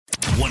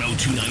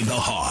1029 The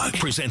Hog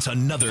presents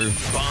another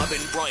Bob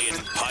and Brian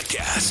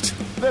podcast.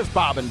 This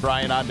Bob and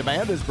Brian On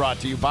Demand is brought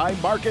to you by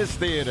Marcus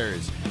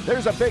Theaters.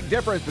 There's a big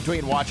difference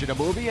between watching a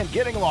movie and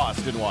getting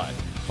lost in one.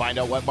 Find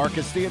out what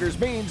Marcus Theaters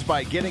means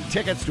by getting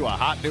tickets to a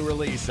hot new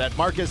release at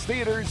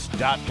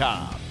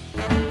marcustheaters.com.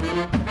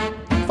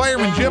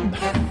 Fireman Jim,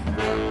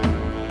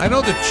 I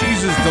know the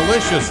cheese is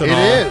delicious and all.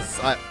 It is.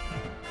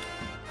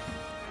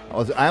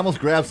 I almost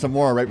grabbed some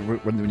more right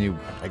when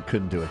I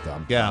couldn't do it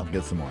though. Yeah. I'll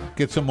get some more.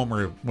 Get some when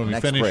we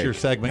Next finish break. your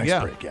segment.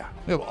 Next break, yeah.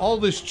 We have all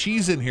this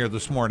cheese in here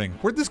this morning.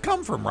 Where'd this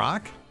come from,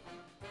 Rock?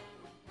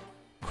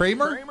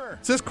 Kramer? Kramer.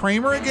 Is this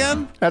Kramer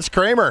again? That's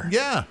Kramer.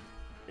 Yeah.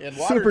 In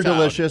Super Watertown.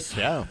 delicious.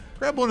 Yeah.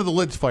 Grab one of the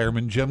lids,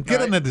 Fireman Jim. Get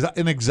All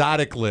an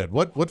exotic lid.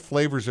 What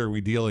flavors are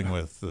we dealing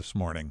with this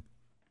morning?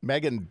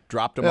 Megan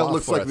dropped them Well, off it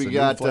looks for like us, we the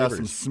got new flavors.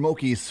 some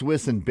smoky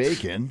Swiss and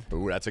bacon.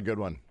 Ooh, that's a good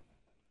one.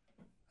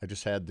 I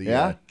just had the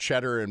Yeah?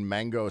 cheddar and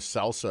mango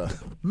salsa.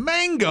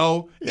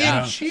 Mango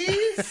Yeah. in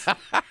cheese?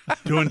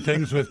 Doing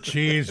things with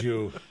cheese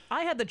you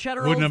I had the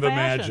cheddar wouldn't have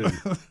old-fashioned.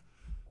 imagined.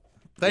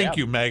 Thank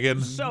you,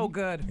 Megan. So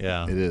good.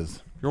 Yeah. It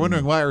is. You're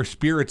wondering why our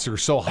spirits are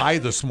so high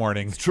this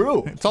morning. It's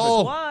true. It's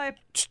all Why?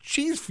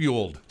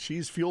 cheese-fueled.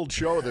 Cheese-fueled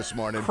show this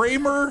morning.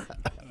 Kramer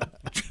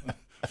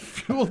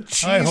fueled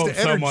cheese I hope to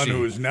someone energy.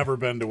 who has never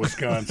been to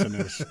Wisconsin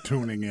is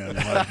tuning in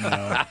right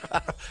now.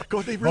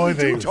 Go, they Boy,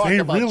 really do talk they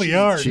about really cheese.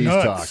 are Cheese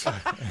nuts.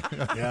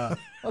 talk. Yeah.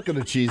 Welcome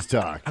to Cheese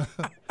Talk.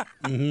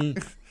 I mean,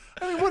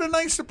 what a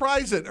nice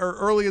surprise at or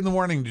early in the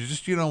morning to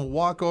just,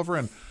 walk over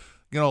and,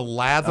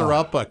 lather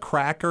up a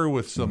cracker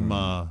with some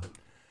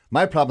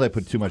My problem, I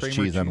put too much Kramer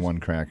cheese on cheese. one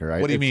cracker.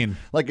 What do you mean?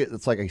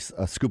 It's like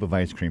a scoop of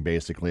ice cream,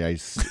 basically.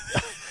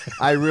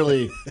 I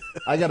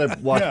got to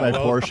watch my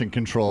portion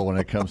control when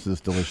it comes to this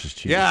delicious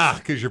cheese. Yeah,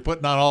 because you're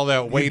putting on all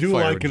that weight. You do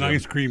Fire like an Jim.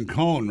 ice cream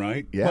cone,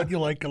 right? Yeah. But you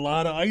like a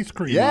lot of ice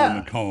cream Yeah. on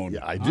the cone.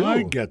 Yeah, I do.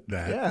 I get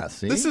that. Yeah,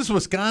 see? This is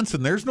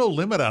Wisconsin. There's no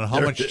limit on how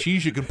much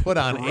cheese you can put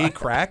on a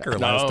cracker.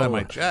 Last time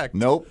I checked.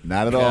 Nope,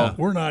 not at all.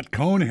 We're not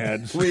cone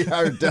heads. We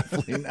are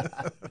definitely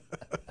not.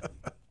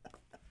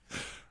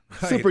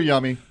 Super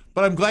yummy.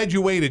 But I'm glad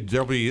you waited.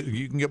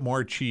 You can get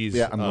more cheese.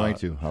 Yeah, I'm going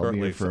to. I'll be shortly.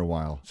 here for a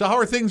while. So how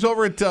are things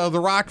over at the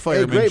Rock, Hey,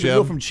 Fireman great. We Jim?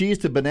 go from cheese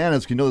to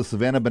bananas. You know the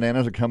Savannah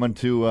bananas are coming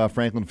to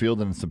Franklin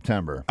Field in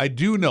September. I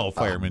do know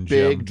Fireman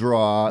Jim. Big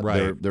draw.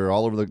 Right. They're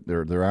all over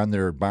they're on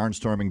their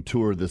barnstorming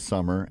tour this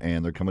summer,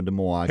 and they're coming to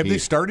Milwaukee. Have they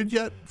started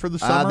yet for the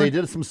summer? They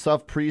did some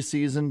stuff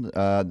preseason.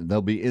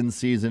 They'll be in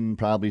season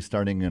probably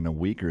starting in a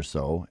week or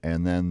so,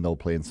 and then they'll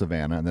play in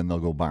Savannah, and then they'll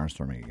go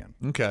barnstorming again.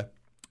 Okay.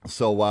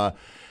 So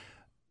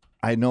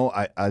I know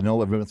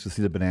everyone wants to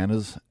see the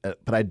bananas,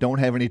 but I don't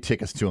have any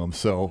tickets to them.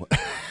 So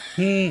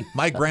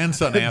My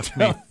grandson asked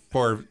me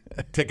for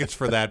tickets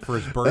for that for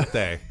his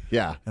birthday.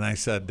 yeah, And I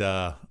said,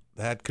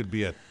 that could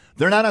be it.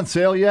 they're not on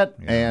sale yet.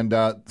 And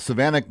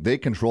Savannah, they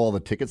control the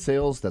ticket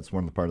sales. That's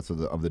one of the parts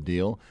of the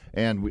deal.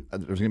 And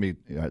there's going to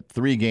be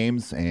 3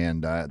 games,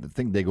 and I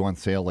think they go on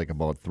sale like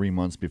about 3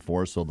 months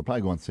before. So they'll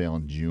probably go on sale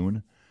in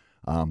June.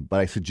 But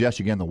I suggest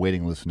you get on the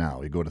waiting list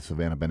now. You go to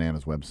Savannah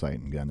Bananas website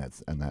and get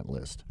on that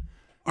list.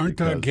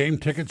 Aren't game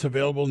tickets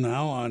available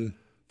now on?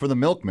 For the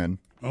Milkmen,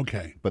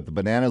 Okay. but the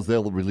Bananas,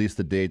 they'll release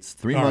the dates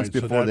 3 All months right,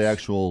 so before the that's-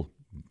 actual.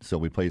 So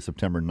we play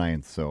September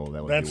 9th, so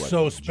that would That's be what,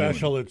 so June.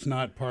 special. It's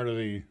not part of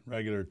the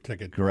regular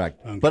ticket.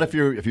 Correct. Okay. But if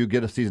you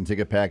get a season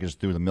ticket package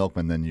through the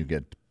Milkman, then you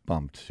get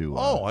bumped to.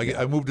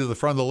 I moved to the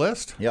front of the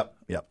list? Yep.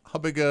 How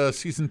big a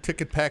season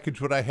ticket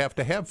package would I have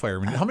to have,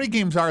 Fireman? How many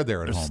games are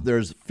there at home?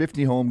 There's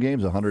 50 home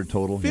games, 100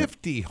 total.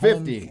 50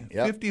 home, 50,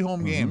 yep. 50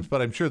 home games,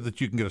 but I'm sure that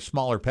you can get a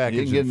smaller package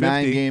You can get a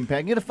than 50. 9-game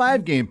pack. You get a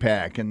 5-game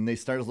pack, and they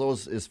start as low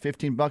as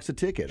 $15 a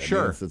ticket. I mean,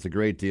 Sure. it's a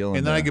great deal.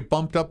 And then I get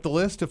bumped up the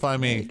list if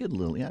I'm you get a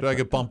little, do I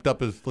get bumped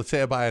up as, let's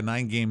say I buy a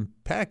 9-game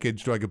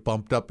package, do I get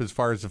bumped up as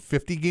far as a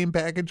 50-game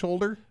package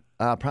holder?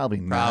 Probably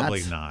not.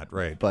 Probably not,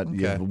 right. But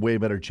you have a way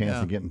better chance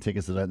Yeah. of getting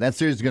tickets to that. That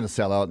series is going to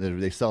sell out.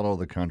 They sell it all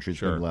over the country. It's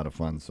Sure. going to be a lot of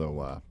fun.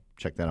 So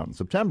check that out in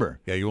September.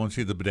 Yeah, you won't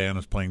see the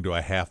Bananas playing to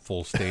a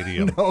half-full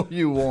stadium. No,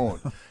 you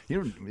won't.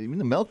 Even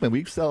the Milkman,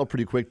 we sell it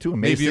pretty quick, too.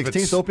 May Maybe if 16th,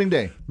 it's- opening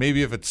day.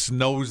 Maybe if it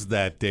snows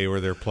that day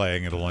where they're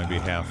playing, it'll only be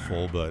half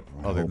full, but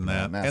other than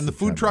that. not. And the That's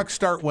food September. trucks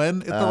start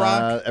when at the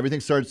Rock? Everything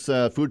starts,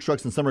 food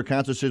trucks and summer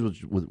concert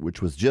series,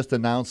 which was just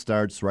announced,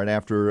 starts right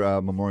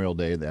after Memorial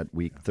Day that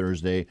week,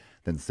 Thursday,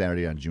 then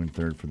Saturday on June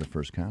 3rd for the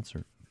first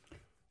concert.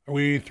 Are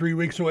we 3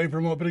 weeks away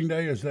from opening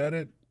day? Is that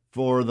it?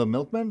 For the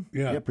Milkmen?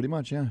 Yeah. Yeah, pretty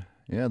much, yeah.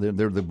 Yeah, the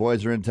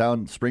boys are in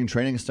town. Spring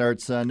training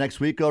starts next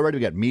week already.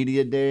 We got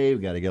media day.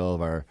 We got to get all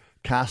of our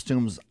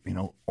costumes,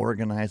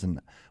 organized. And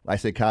I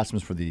say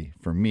costumes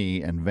for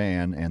me and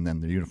Van, and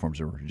then the uniforms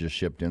are just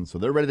shipped in. So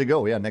they're ready to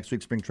go. Yeah, next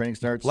week spring training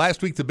starts.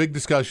 Last week, the big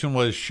discussion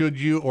was, should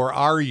you or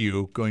are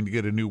you going to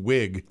get a new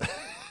wig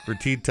for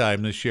tea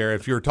time this year?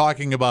 If you're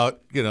talking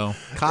about,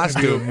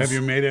 costumes. Have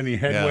you made any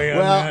headway on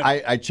Well,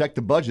 that? I checked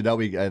the budget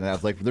out, and I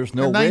was like, "There's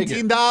no They're wig.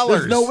 $19.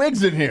 There's no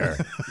wigs in here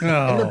in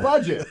the No.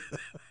 budget.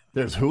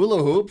 There's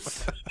hula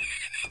hoops.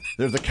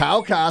 There's a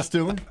cow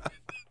costume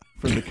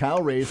for the cow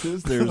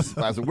races.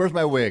 I said, "Where's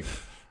my wig?"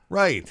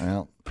 Right.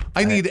 Well,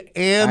 I need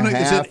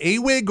is it a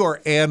wig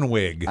or an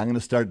wig? I'm going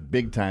to start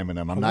big timing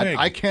them. I'm A not. wig.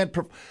 I can't.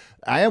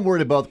 I am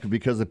worried about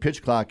because the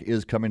pitch clock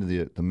is coming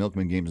to the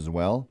Milkman games as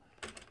well.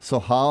 So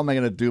how am I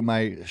going to do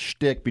my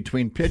shtick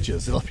between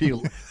pitches? It'll be.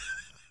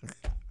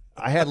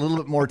 I had a little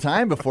bit more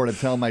time before to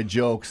tell my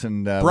jokes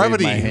and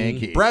Brevity, wave my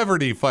hanky.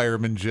 brevity,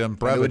 Fireman Jim.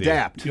 Got to Brevity.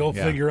 adapt. You'll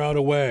figure out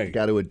a way.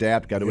 Got to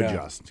adapt. Got to Yeah.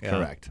 adjust. Yeah.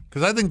 Correct.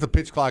 Because I think the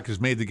pitch clock has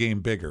made the game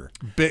bigger,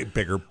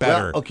 better.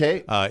 Well,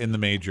 okay. In the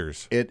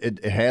majors.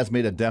 It has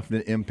made a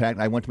definite impact.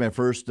 I went to my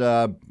first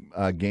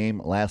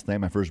game last night,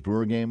 my first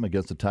Brewer game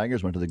against the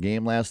Tigers. Went to the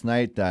game last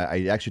night.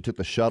 I actually took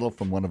the shuttle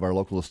from one of our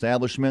local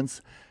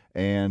establishments,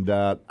 and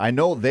I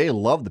know they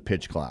love the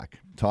pitch clock.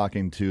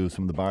 Talking to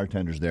some of the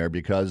bartenders there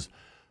because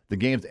the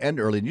games end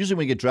early. And usually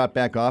when we get dropped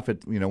back off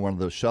at one of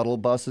the shuttle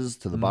buses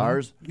to the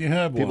bars, You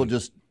have people one.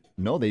 just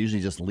no, they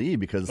usually just leave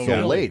because it's Oh, so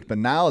really? late. But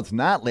now it's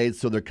not late,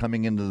 so they're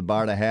coming into the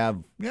bar to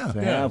have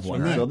that's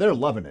one. right. So they're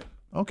loving it.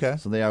 Okay.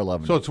 So they are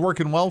loving So it. it's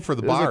working well for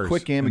the It was bars. a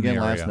quick game in the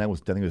again last area. night.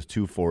 I think it was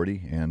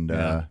 240, and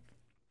Yeah.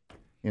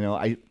 it is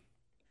what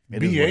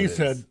BA it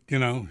said,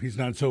 is. he's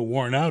not so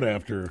worn out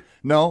after.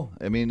 No.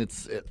 I mean,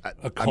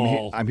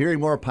 Call. I'm hearing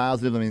more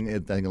positive. I mean, I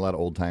think a lot of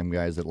old time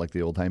guys that like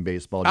the old time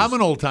baseball. I'm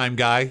an old time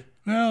guy.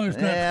 Well, there's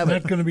Yeah,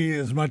 not going to be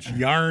as much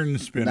yarn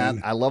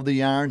spinning. I love the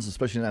yarns,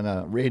 especially on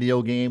a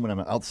radio game when I'm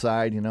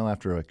outside.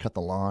 After I cut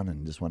the lawn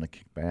and just want to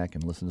kick back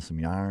and listen to some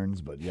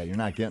yarns. But yeah, you're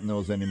not getting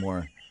those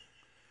anymore.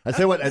 I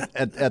tell you what, at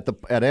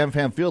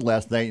AmFam Field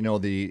last night,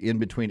 the in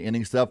between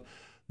inning stuff,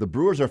 the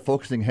Brewers are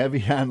focusing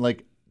heavy on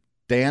like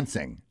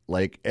dancing.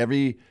 Like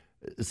it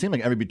seemed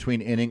like every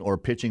between inning or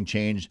pitching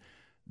change,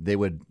 they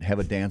would have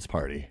a dance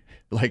party.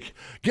 Like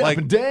get up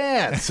and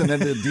dance, and then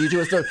the DJ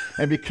would start.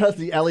 And because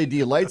the LED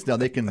lights now,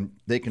 they can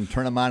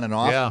turn them on and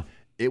off. Yeah.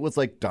 It was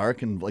like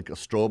dark and like a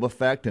strobe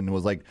effect, and it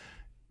was like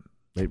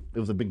it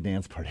was a big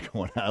dance party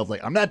going on. I was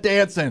like, I'm not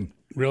dancing.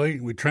 Really?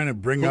 We're trying to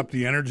bring up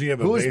the energy of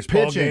a Who's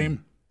baseball pitching?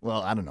 game?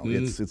 Well, I don't know.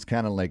 It's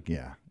kind of like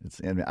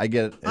I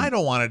get it. I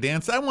don't want to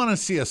dance. I want to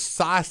see a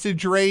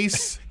sausage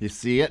race. You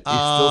see it. You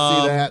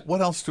still see that.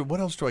 What else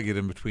do I get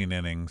in between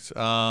innings?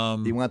 You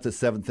want the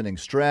seventh inning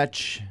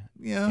stretch.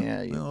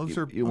 Yeah. You, well, those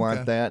are, you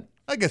want that.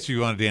 I guess you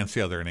want to dance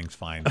the other innings,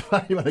 fine.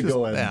 You want to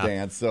go in yeah. and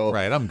dance. So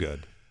Right, I'm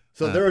good.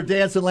 So they were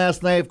dancing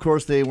last night. Of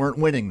course, they weren't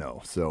winning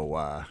though.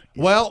 So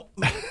Well,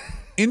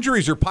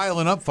 injuries are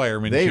piling up,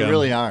 Fireman They Jim.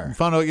 really are. We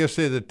found out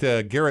yesterday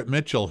that Garrett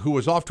Mitchell, who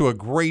was off to a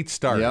great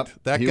start, Yep,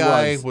 that he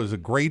guy was. was a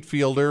great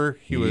fielder.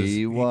 He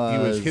He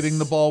was hitting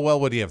the ball well.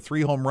 What do you have?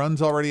 3 home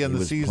runs already in he the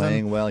was season,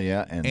 playing well,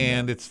 yeah,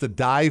 and it's the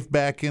dive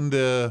back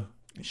into.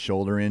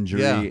 shoulder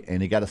injury, Yeah.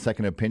 and he got a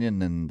second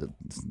opinion, and the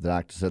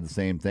doctor said the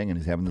same thing, and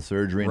he's having the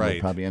surgery, and Right.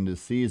 he'll probably end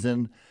his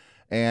season.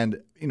 And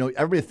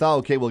everybody thought,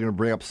 okay, we're going to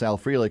bring up Sal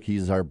Frelick.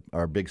 He's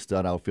our big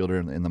stud outfielder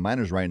in the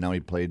minors right now. He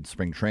played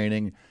spring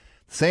training.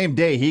 Same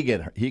day he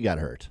got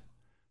hurt,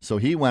 so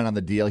he went on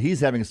the deal. He's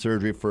having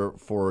surgery for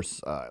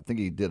I think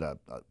he did a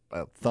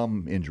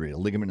thumb injury, a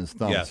ligament in his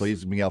thumb. Yes. So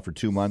he's going to be out for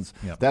 2 months.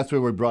 Yep. That's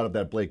where we brought up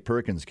that Blake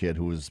Perkins kid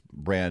who was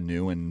brand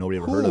new and nobody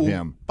ever heard of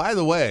him. By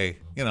the way,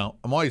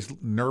 I'm always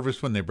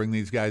nervous when they bring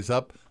these guys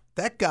up.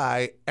 That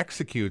guy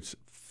executes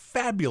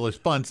fabulous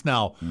bunts.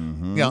 Now,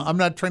 I'm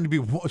not trying to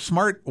be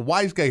smart,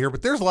 wise guy here,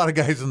 but there's a lot of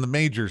guys in the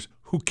majors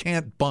who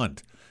can't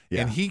bunt.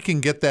 Yeah. And he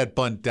can get that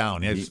bunt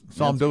down. I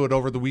saw him do it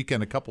over the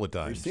weekend a couple of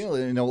times.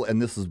 And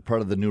this is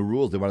part of the new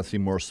rules. They want to see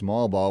more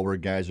small ball where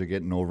guys are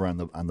getting over on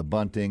the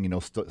bunting.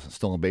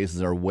 Stolen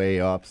bases are way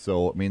up.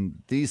 So I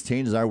mean, these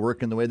changes are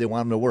working the way they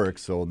want them to work.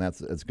 So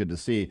that's good to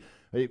see.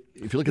 If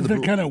you look at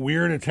Isn't it kind of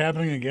weird it's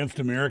happening against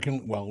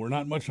American? Well, we're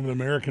not much of an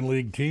American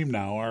League team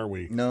now, are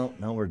we? no,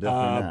 we're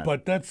definitely not.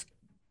 But that's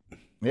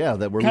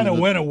that we're kind of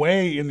losing went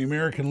away in the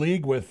American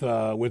League with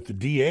the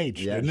DH,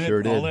 Yeah, didn't it?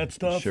 sure did. All that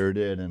stuff. Sure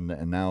did. And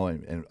now,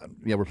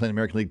 we're playing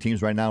American League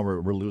teams right now.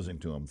 We're losing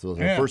to them. So it's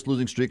our first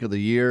losing streak of the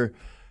year.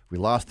 We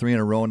lost 3 in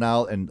a row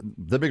now. And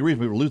the big reason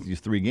we were losing these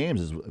 3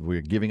 games is we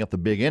were giving up the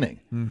big inning.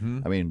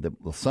 I mean, the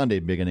Sunday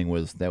big inning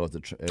was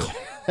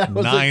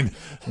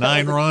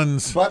Nine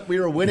runs, But we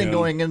were winning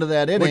going into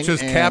that inning. which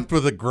was and- capped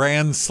with a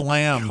grand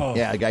slam.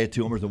 Yeah, a guy had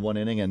 2 homers in 1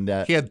 inning. And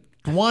He had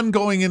 1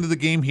 going into the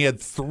game. He had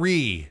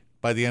 3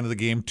 by the end of the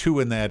game, 2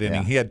 in that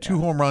inning. Yeah. He had 2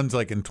 home runs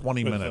like in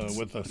 20 minutes.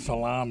 With the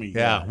salami.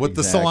 Yeah, with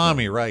the Exactly.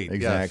 salami, right. yes.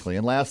 Exactly.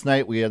 And last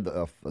night we had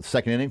a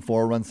second inning,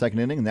 4-run second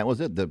inning, and that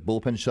was it. The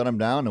bullpen shut them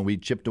down, and we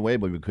chipped away,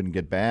 but we couldn't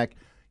get back.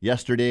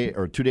 Yesterday,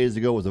 or 2 days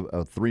ago, was a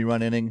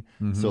 3-run inning.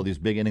 So these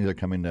big innings are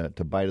coming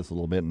to bite us a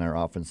little bit, and our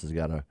offense has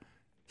got to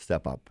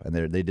step up. And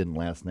they didn't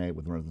last night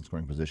with runners in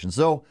scoring position.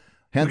 So,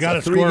 hence We got to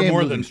a score 3-game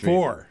more losing than streak.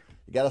 4.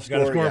 You got to Got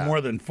to score yeah.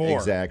 more than 4.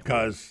 Exactly.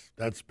 Because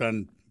that's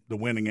been the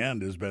winning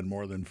end has been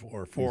more than 4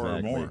 or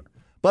Exactly. more.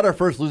 But our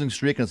first losing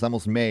streak, and it's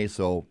almost May,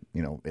 so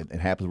it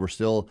happens.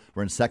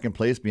 We're in second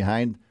place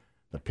behind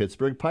the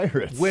Pittsburgh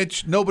Pirates.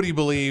 Which nobody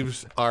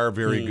believes are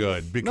very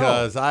good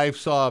because I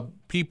saw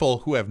people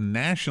who have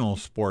national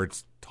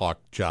sports talk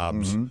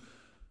jobs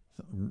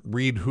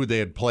read who they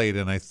had played,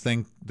 and I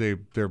think they're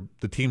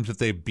the teams that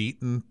they've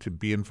beaten to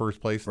be in first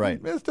place.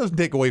 Right. This doesn't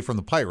take away from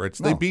the Pirates.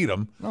 They beat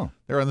them. No.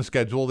 They're on the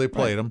schedule. They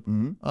played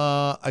them.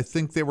 I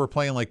think they were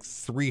playing like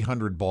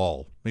 300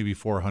 ball, maybe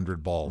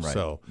 400 balls. Right,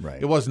 So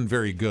right. it wasn't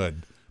very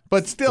good.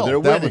 But still, They're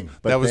winning.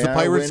 that was They the are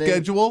Pirates' winning.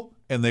 schedule,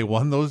 and they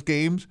won those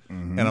games.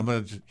 And I'm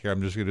just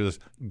going to do this.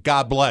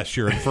 God bless,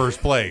 you're in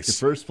first place.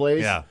 First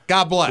place? Yeah.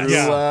 God bless.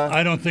 Yeah,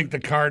 I don't think the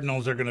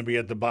Cardinals are going to be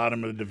at the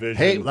bottom of the division.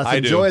 Hey, let's I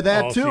do. enjoy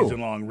that all too.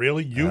 season long.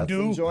 Really, you Let's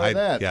do? enjoy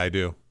that. Yeah, I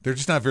do. They're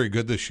just not very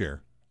good this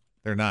year.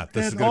 They're not.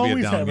 This is That going to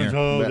be always a down happens.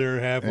 year. Oh, they're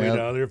halfway Yeah.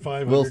 down. They're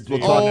 500. We'll team.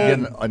 talk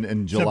And again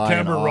in July.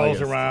 September and rolls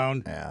August.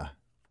 around. Yeah.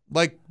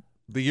 Like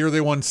the year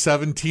they won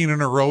 17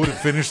 in a row to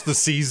finish the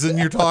season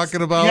you're talking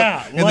about?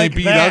 Yeah, and like they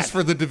beat that. us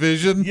for the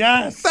division?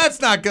 Yes.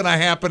 That's not going to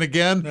happen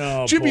again.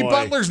 Oh, Jimmy boy.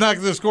 Butler's not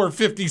going to score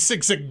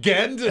 56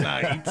 again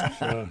tonight.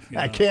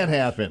 That can't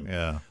happen.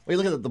 Yeah. Wait,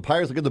 look at the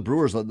Pirates. Look at the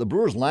Brewers. The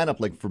Brewers lineup,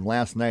 like from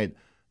last night,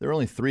 there were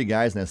only 3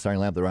 guys in that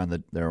starting lineup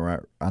that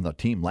were on the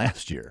team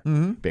last year,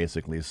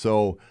 basically.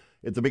 So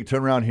it's a big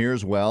turnaround here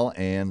as well.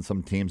 And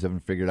some teams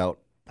haven't figured out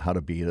how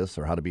to beat us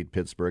or how to beat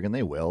Pittsburgh, and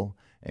they will.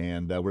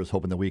 And we're just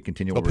hoping that we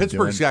continue Well, what we're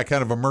Pittsburgh's doing. got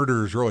kind of a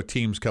murderer's row of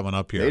teams coming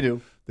up here. They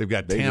do. They've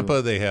got They Tampa.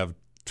 do. They have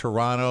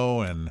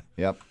Toronto and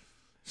Yep.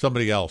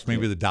 somebody else.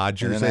 Maybe the And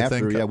Dodgers, then I after,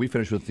 think. yeah, we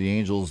finish with the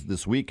Angels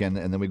this weekend,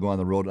 and then we go on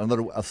the road. A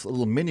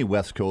little mini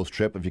West Coast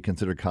trip, if you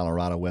consider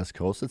Colorado West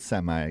Coast. It's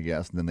semi, I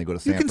guess. And then they go to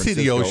San You can see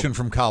Francisco. the ocean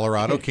from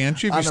Colorado,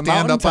 can't you? If On you the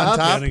stand up on mountaintop?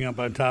 top. Standing up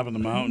on top of the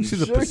mountain. See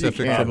the Sure you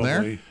Pacific can. from there.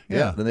 Probably.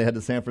 Yeah. Then they head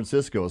to San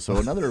Francisco. So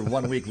another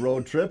 1 week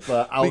road trip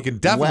out We can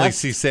definitely west.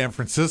 see San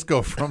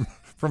Francisco from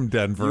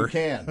Denver.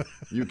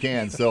 You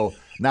can. So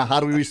now, how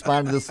do we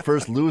respond to this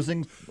first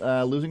losing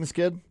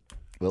skid?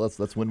 Well,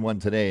 let's win one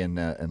today and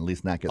at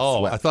least not get Oh,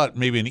 swept. I thought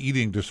maybe an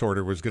eating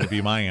disorder was going to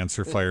be my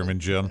answer, Fireman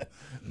Jim.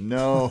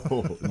 No,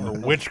 Or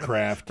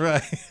witchcraft.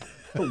 Right.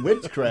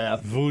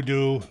 witchcraft.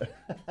 Voodoo.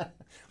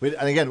 And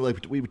again,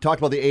 like we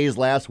talked about the A's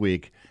last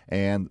week,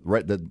 and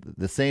right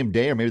the same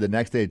day or maybe the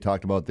next day, they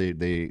talked about they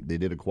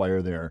did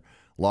acquire their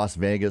Las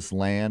Vegas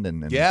land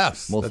and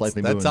Yes, most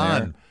likely that's moving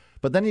there. on.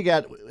 But then you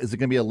got, is it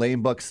going to be a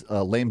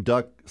lame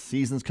duck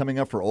seasons coming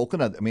up for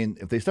Oakland? I mean,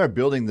 if they start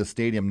building the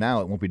stadium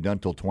now, it won't be done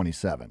till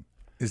 27.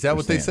 Is that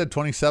what they saying. said?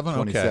 27?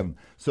 27. Okay.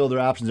 So their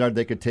options are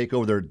they could take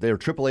over their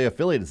AAA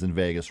affiliate is in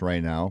Vegas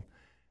right now.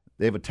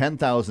 They have a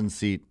 10,000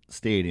 seat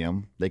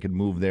stadium. They could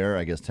move there,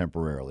 I guess,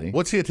 temporarily.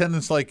 What's the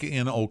attendance like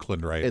in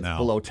Oakland right It's now?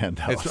 below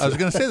 10,000. I was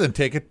going to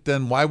say,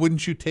 then why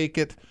wouldn't you take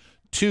it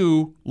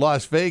to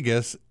Las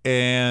Vegas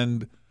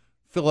and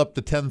fill up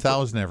the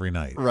 10,000 every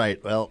night?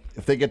 Right. Well,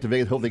 if they get to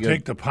Vegas, hope they Take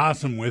get. the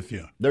possum with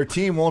you. Their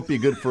team won't be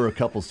good for a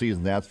couple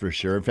seasons, that's for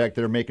sure. In fact,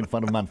 they're making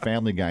fun of them on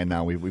Family Guy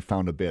now. We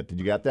found a bit. Did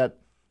you got that?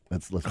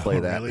 Let's play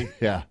that. really?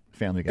 Yeah,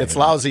 Family Guy. It's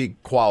lousy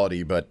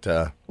quality, but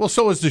Well,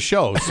 so is the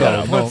show, so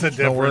Yeah, what's the no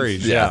difference?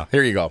 worries. yeah.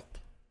 Here you go.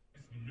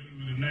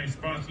 The nice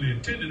sparsely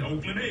attended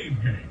Oakland A's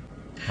game.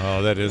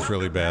 Oh, that is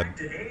really bad. Back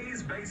to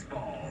A's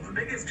baseball, the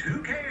biggest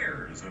who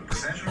cares of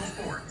professional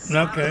sports.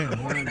 Okay,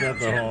 I got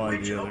the whole Which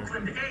idea there.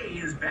 Oakland A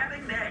is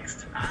batting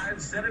next?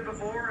 I've said it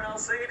before and I'll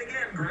say it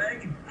again,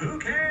 Greg. Who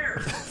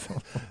cares?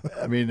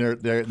 I mean,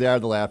 they are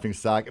the laughing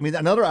stock. I mean,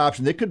 another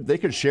option they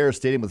could share a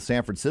stadium with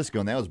San Francisco,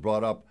 and that was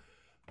brought up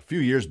a few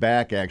years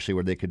back actually,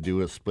 where they could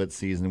do a split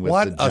season with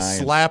What the a Giants.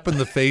 slap in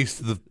the face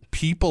to the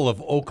people of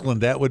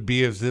Oakland that would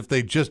be, as if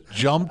they just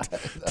jumped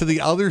to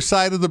the other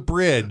side of the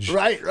bridge.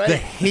 Right. The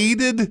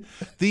hated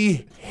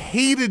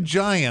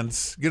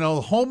Giants,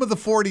 home of the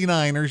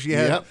 49ers. You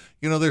had,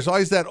 Yep. there's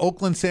always that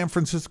Oakland-San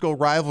Francisco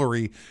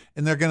rivalry,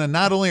 and they're going to,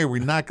 not only are we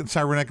not going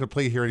to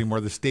play here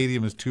anymore, the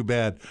stadium is too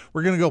bad.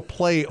 We're going to go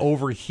play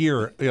over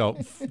here,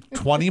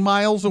 20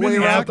 miles away.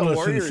 Minneapolis and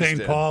Warriors St.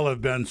 did. Paul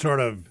have been sort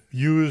of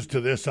used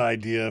to this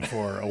idea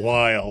for a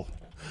while.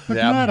 But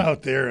Yeah. not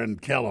out there in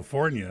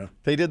California.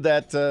 They did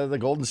that. The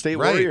Golden State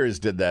Right. Warriors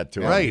did that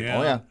to 'em. Right. Yeah.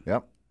 Oh yeah,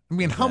 yep. I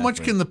mean, how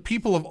much can the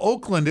people of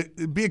Oakland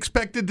be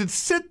expected to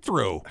sit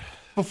through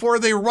before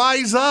they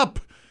rise up,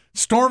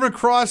 storm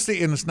across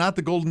and it's not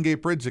the Golden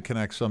Gate Bridge that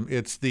connects them,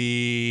 it's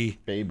the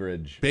Bay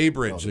Bridge. Bay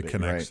Bridge Oh, that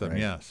connects them, right.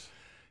 yes.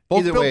 Both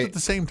Either built way- at the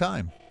same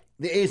time.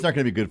 The A's not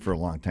going to be good for a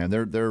long time.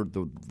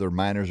 Their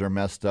minors are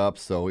messed up,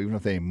 so even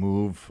if they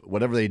move,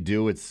 whatever they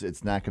do, it's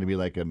not going to be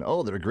like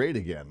they're great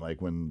again.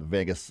 Like when the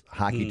Vegas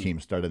hockey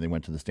team started, they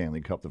went to the Stanley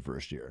Cup the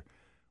first year.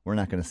 We're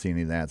not going to see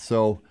any of that.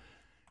 So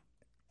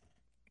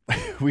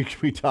we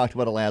talked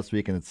about it last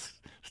week, and it's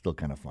still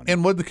kind of funny.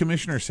 And what did the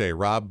commissioner say?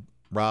 Rob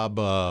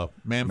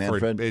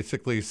Manfred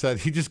basically said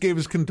he just gave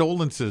his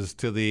condolences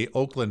to the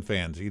Oakland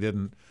fans. He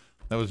didn't.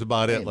 That was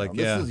about it.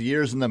 This is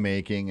years in the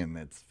making, and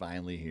it's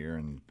finally here.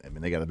 And I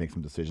mean, they got to make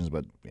some decisions,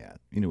 but yeah,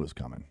 you knew it was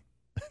coming.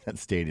 That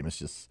stadium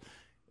is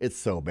it's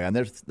so bad.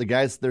 The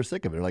guys, they're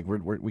sick of it. They're like,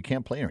 we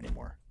can't play here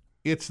anymore.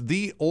 It's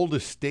the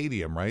oldest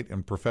stadium, right,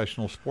 in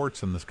professional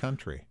sports in this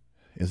country.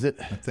 Is it?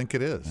 I think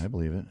it is. I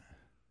believe it.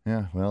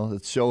 Yeah, well,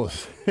 it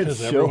shows. It Has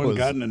shows. everyone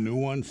gotten a new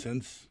one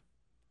since?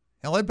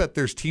 Hell, I bet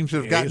there's teams that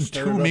have The gotten A's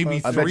started two, up maybe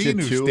on- I bet three you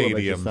new two. I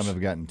bet you stadiums. some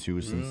have gotten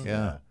two since.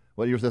 Yeah.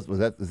 What year was that? Was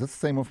that? Is this the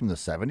same one from the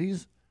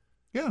 70s?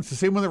 Yeah, it's the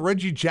same one that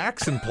Reggie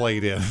Jackson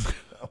played in.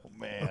 Oh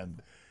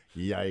man,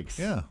 yikes!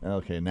 Yeah.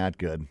 Okay, not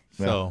good.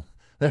 So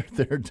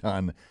they're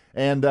done.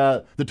 And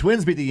the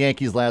Twins beat the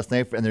Yankees last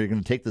night, and they're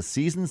going to take the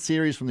season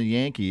series from the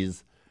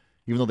Yankees,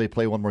 even though they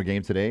play one more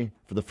game today,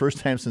 for the first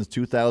time since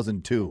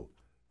 2002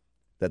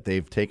 that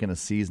they've taken a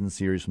season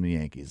series from the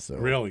Yankees. So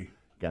Really?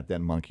 got that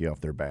monkey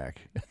off their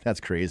back. That's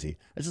crazy.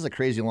 That's just a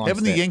crazy long.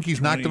 haven't the stat. Yankees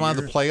knocked them out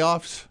of the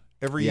playoffs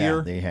every Yeah,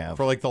 year? they have.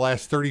 For like the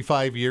last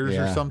 35 years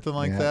or Yeah, something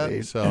like yeah,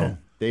 that. So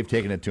they've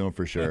taken it to them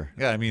for sure.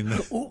 yeah, I mean,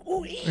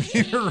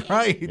 you're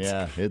right.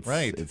 Yeah, it's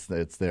right.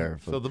 It's there.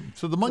 So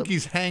the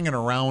monkey's hanging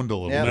around a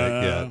little Yeah.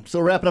 bit. Yeah. So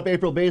wrapping up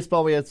April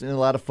baseball, we had a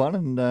lot of fun,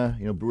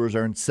 and Brewers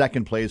are in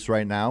second place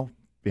right now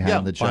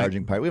behind the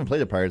charging Pirates. We haven't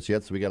played the Pirates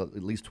yet, so we got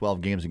at least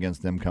 12 games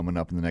against them coming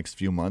up in the next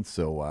few months.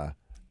 So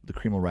the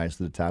cream will rise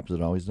to the top as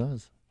it always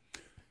does.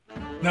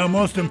 Now,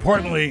 most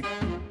importantly,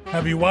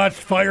 have you watched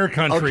Fire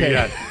Country Okay.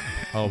 yet?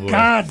 Oh boy.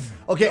 God.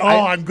 Okay,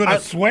 I'm going to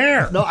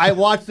swear. No, I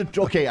watched the.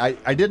 Okay,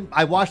 I didn't.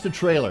 I watched the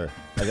trailer.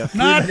 I got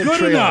Not 3-minute good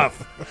trailer.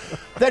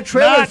 enough. That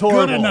trailer's Not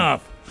horrible. good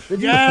enough.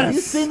 Have you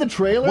seen the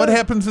trailer? What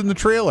happens in the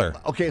trailer?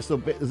 Okay,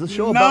 so is this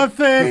show about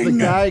Nothing. does the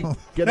guy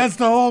get That's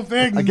the whole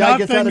thing. A guy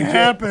gets out Nothing of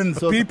jail. happens.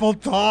 So- People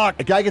talk.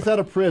 a guy gets out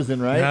of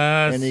prison, right?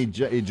 Yes. And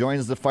he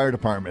joins the fire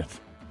department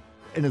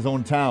in his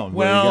own town.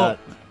 Well-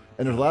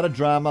 and there's a lot of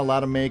drama, a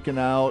lot of making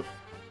out,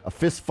 a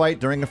fist fight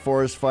during a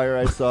forest fire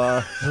I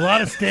saw. There's a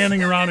lot of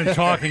standing around and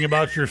talking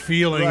about your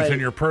feelings Right.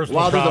 and your personal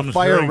While there's a problems.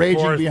 fire during raging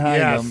forest. behind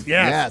yes, them.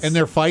 Yes. Yes. And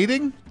they're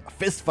fighting? A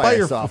fist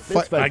fight I saw. A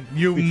fist fight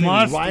You between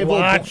must rival-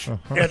 watch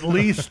at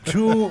least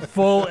 2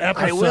 full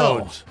I will.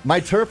 episodes. My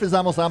turf is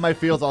almost on my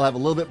fields. I'll have a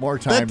little bit more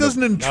time. That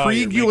doesn't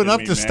intrigue you making enough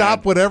me to mad.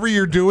 stop whatever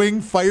you're doing?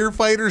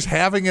 Firefighters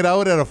having it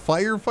out at a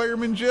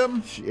Fireman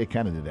Jim? It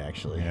kind of did,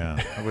 actually.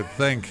 Yeah, I would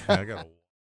think. I gotta